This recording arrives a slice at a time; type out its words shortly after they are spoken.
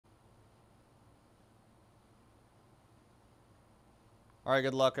All right,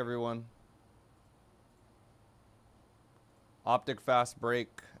 good luck, everyone. Optic Fast Break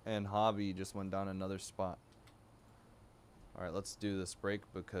and Hobby just went down another spot. All right, let's do this break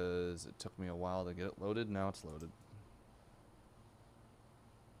because it took me a while to get it loaded. Now it's loaded.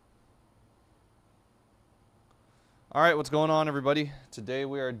 All right, what's going on, everybody? Today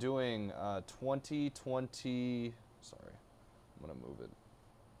we are doing 2020. Sorry, I'm gonna move it.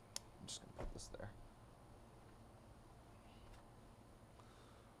 I'm just gonna put this there.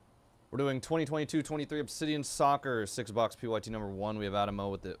 We're doing 2022-23 Obsidian Soccer, 6-box PYT number 1. We have Adamo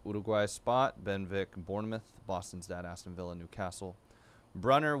with the Uruguay spot, Ben Vick, Bournemouth, Boston's dad, Aston Villa, Newcastle,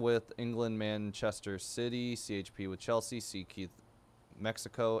 Brunner with England, Manchester City, CHP with Chelsea, C. Keith,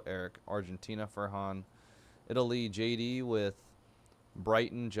 Mexico, Eric, Argentina, Ferhan, Italy, JD with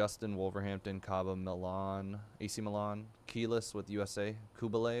Brighton, Justin, Wolverhampton, Caba, Milan, AC Milan, Keyless with USA,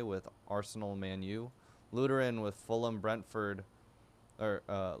 Kubale with Arsenal, Man U, Luteran with Fulham, Brentford,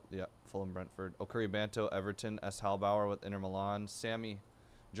 Fulham, Brentford, Okuri Banto, Everton, S. Halbauer with Inter Milan, Sammy,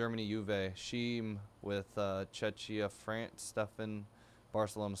 Germany, Juve, Sheem with Czechia, France, Stefan,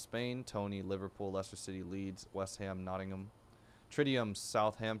 Barcelona, Spain, Tony, Liverpool, Leicester City, Leeds, West Ham, Nottingham, Tritium,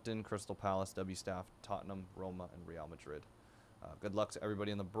 Southampton, Crystal Palace, W Staff, Tottenham, Roma, and Real Madrid. Good luck to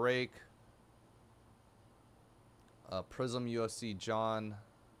everybody in the break. Prism UFC, John.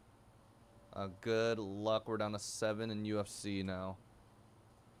 Good luck. We're down to 7 in UFC now.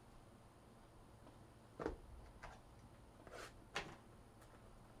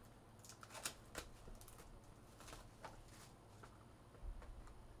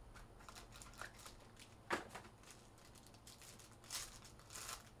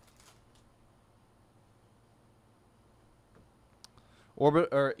 Orbit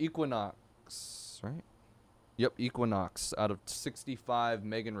or Equinox, right? Yep, Equinox out of 65.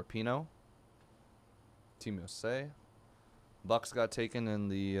 Megan Rapinoe, Team USA. Bucks got taken in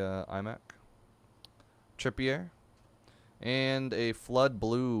the iMac. Trippier and a Flood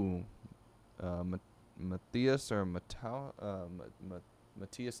Blue. Matthias or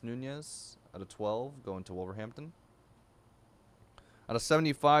Matthias Nunez out of 12 going to Wolverhampton. Out of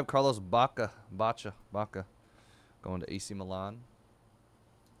 75, Carlos Baca going to AC Milan.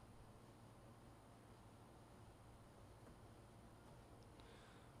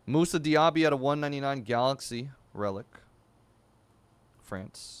 Moussa Diaby out of 199, Galaxy Relic,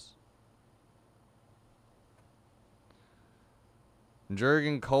 France.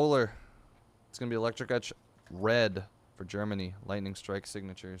 Jurgen Kohler. It's going to be Electric Etch Red for Germany. Lightning Strike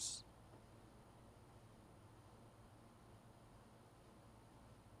signatures.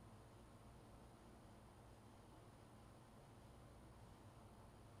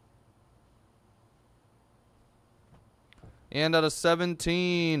 And out of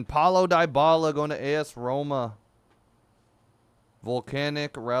 17, Paulo Dybala going to AS Roma.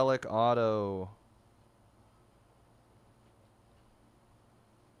 Volcanic Relic Auto.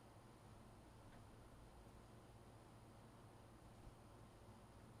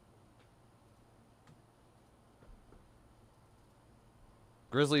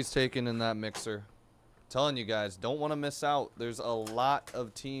 Grizzlies taken in that mixer. Telling you guys, don't want to miss out. There's a lot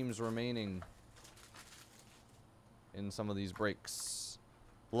of teams remaining in some of these breaks.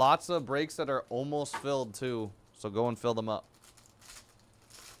 Lots of breaks that are almost filled too, so go and fill them up.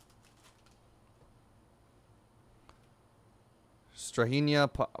 Strahinja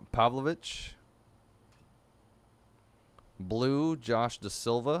Pavlovic. Blue, Josh Da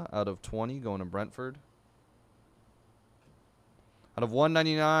Silva out of 20 going to Brentford. Out of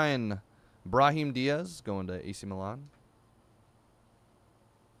 199, Brahim Diaz going to AC Milan.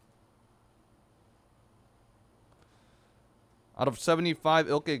 Out of 75,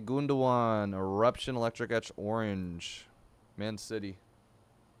 Ilke Gundogan, Eruption Electric Etch Orange, Man City.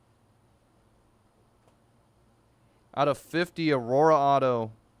 Out of 50, Aurora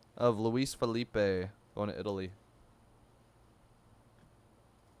Auto of Luis Felipe going to Italy.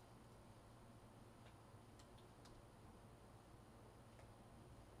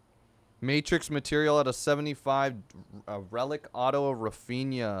 Matrix Material out of 75, Relic Auto of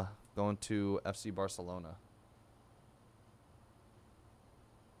Rafinha going to FC Barcelona.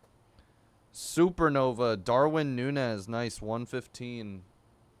 Supernova, Darwin Núñez, nice, 115,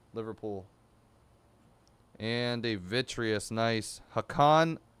 Liverpool. And a Vitreous, nice,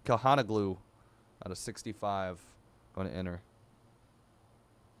 Hakan Kahanaglu out of 65, going to enter.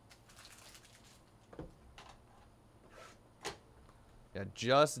 Yeah,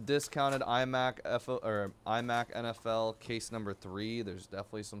 just discounted iMac iMac NFL case number 3. There's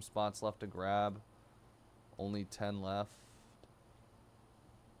definitely some spots left to grab. Only 10 left.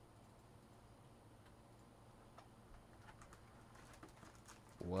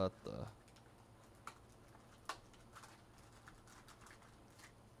 What the?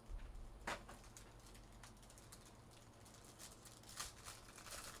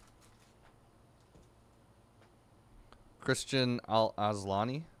 Christian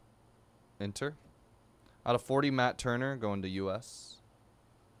Al-Azlani, Inter. Out of 40, Matt Turner going to U.S.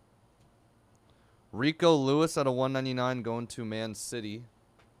 Rico Lewis out of 199 going to Man City.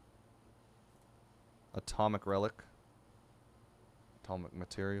 Atomic Relic. Atomic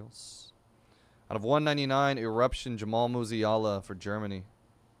Materials. Out of 199, Eruption Jamal Musiala for Germany.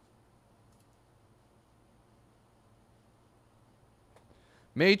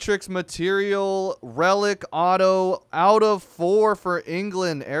 Matrix Material Relic Auto out of 4 for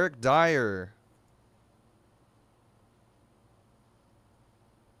England, Eric Dyer.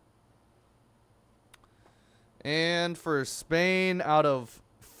 And for Spain, out of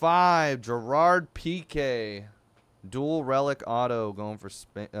 5, Gerard Piqué. Dual Relic Auto going for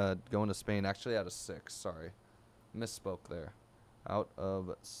Spain, going to Spain. Actually, out of 6. Sorry, misspoke there. Out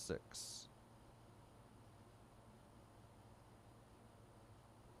of 6.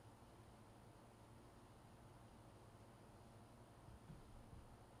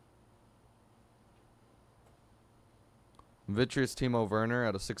 Vitreous Timo Werner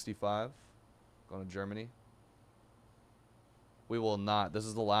out of 65. Going to Germany. We will not. This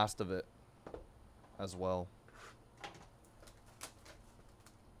is the last of it as well.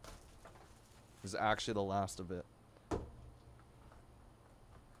 This is actually the last of it.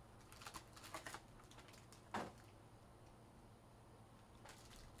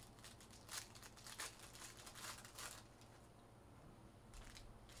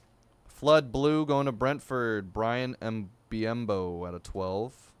 Flood Blue going to Brentford. Brian Mbiembo out of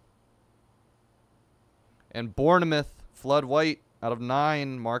 12. And Bournemouth. Flood White out of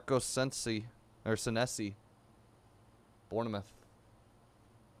 9, Marco Senesi. Bournemouth.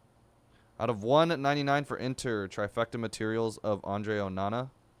 Out of 199 for Inter, Trifecta Materials of Andre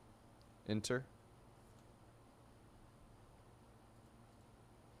Onana. Inter.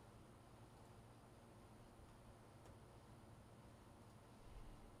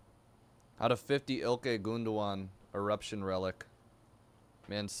 Out of 50, Ilkay Gundogan, Eruption Relic.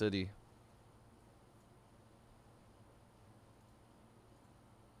 Man City.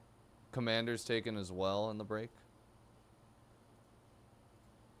 Commanders taken as well in the break.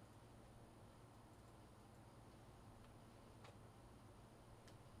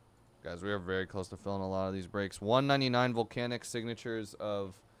 Guys, we are very close to filling a lot of these breaks. 199 Volcanic Signatures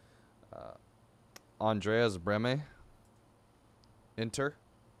of Andreas Breme. Inter.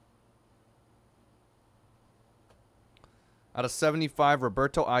 Out of 75,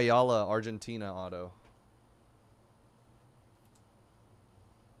 Roberto Ayala, Argentina auto.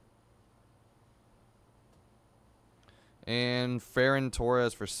 And Ferran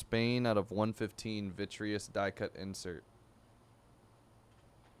Torres for Spain out of 115, Vitreous die cut insert.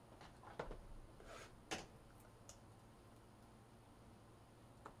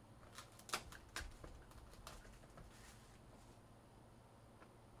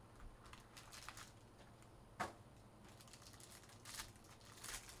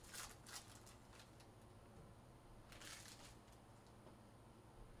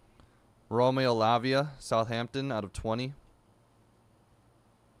 Romeo Lavia, Southampton out of 20.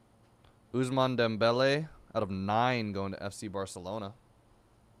 Ousmane Dembele out of 9 going to FC Barcelona.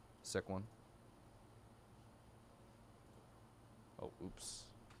 Sick one. Oh, oops.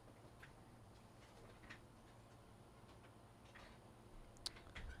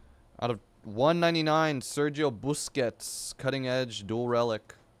 Out of 199, Sergio Busquets, cutting edge, dual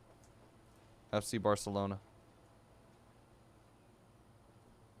relic. FC Barcelona.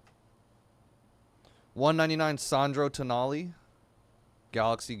 199, Sandro Tonali.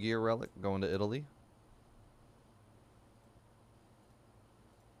 Galaxy Gear relic going to Italy.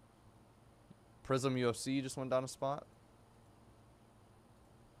 Prism UFC just went down a spot.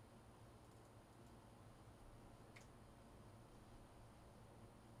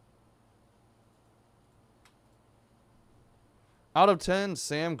 Out of 10,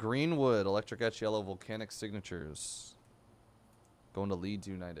 Sam Greenwood, Electric Etch Yellow Volcanic Signatures. Going to Leeds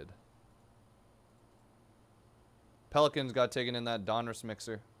United. Pelicans got taken in that Donruss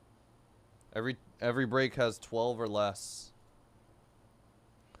mixer. Every break has 12 or less.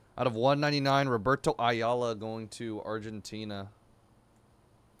 Out of 199, Roberto Ayala going to Argentina.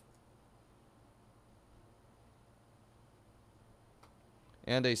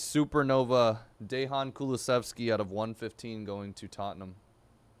 And a Supernova, Dejan Kulusevski out of 115 going to Tottenham.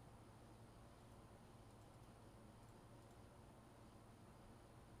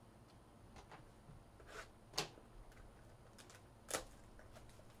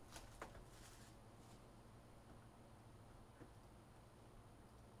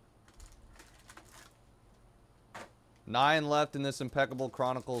 9 left in this Impeccable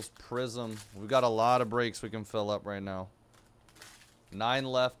Chronicles Prism. We've got a lot of breaks we can fill up right now. 9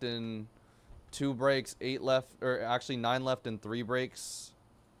 left in 2 breaks, 8 left, or actually 9 left in 3 breaks.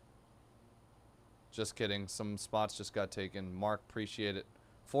 Just kidding. Some spots just got taken. Mark, appreciate it.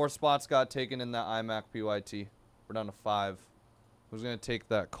 4 spots got taken in that iMac PYT. We're down to 5. Who's going to take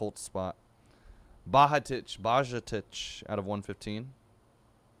that Colt spot? Bajatic out of 115.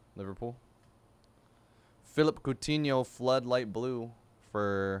 Liverpool. Philip Coutinho, Flood Light Blue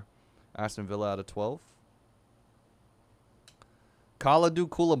for Aston Villa out of 12. Kalidou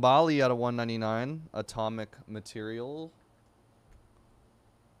Koulibaly out of 199. Atomic Material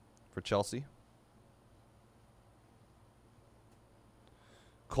for Chelsea.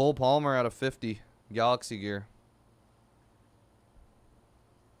 Cole Palmer out of 50. Galaxy Gear.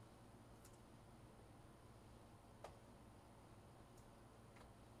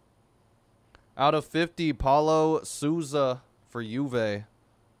 Out of 50, Paulo Souza for Juve.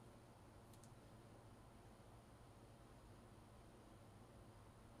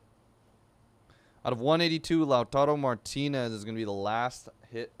 Out of 182, Lautaro Martinez is going to be the last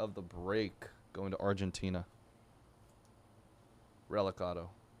hit of the break going to Argentina. Relic auto.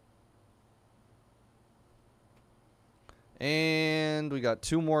 And we got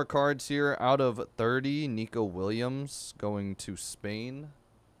 2 more cards here. Out of 30, Nico Williams going to Spain.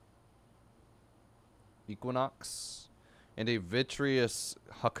 Equinox. And a Vitreous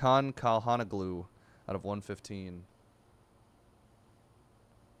Hakan Kalhanoglu out of 115.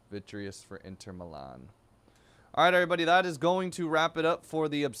 Vitreous for Inter Milan. All right, everybody, that is going to wrap it up for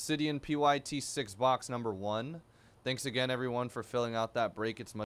the Obsidian PYT 6 box number 1. Thanks again, everyone, for filling out that break. It's much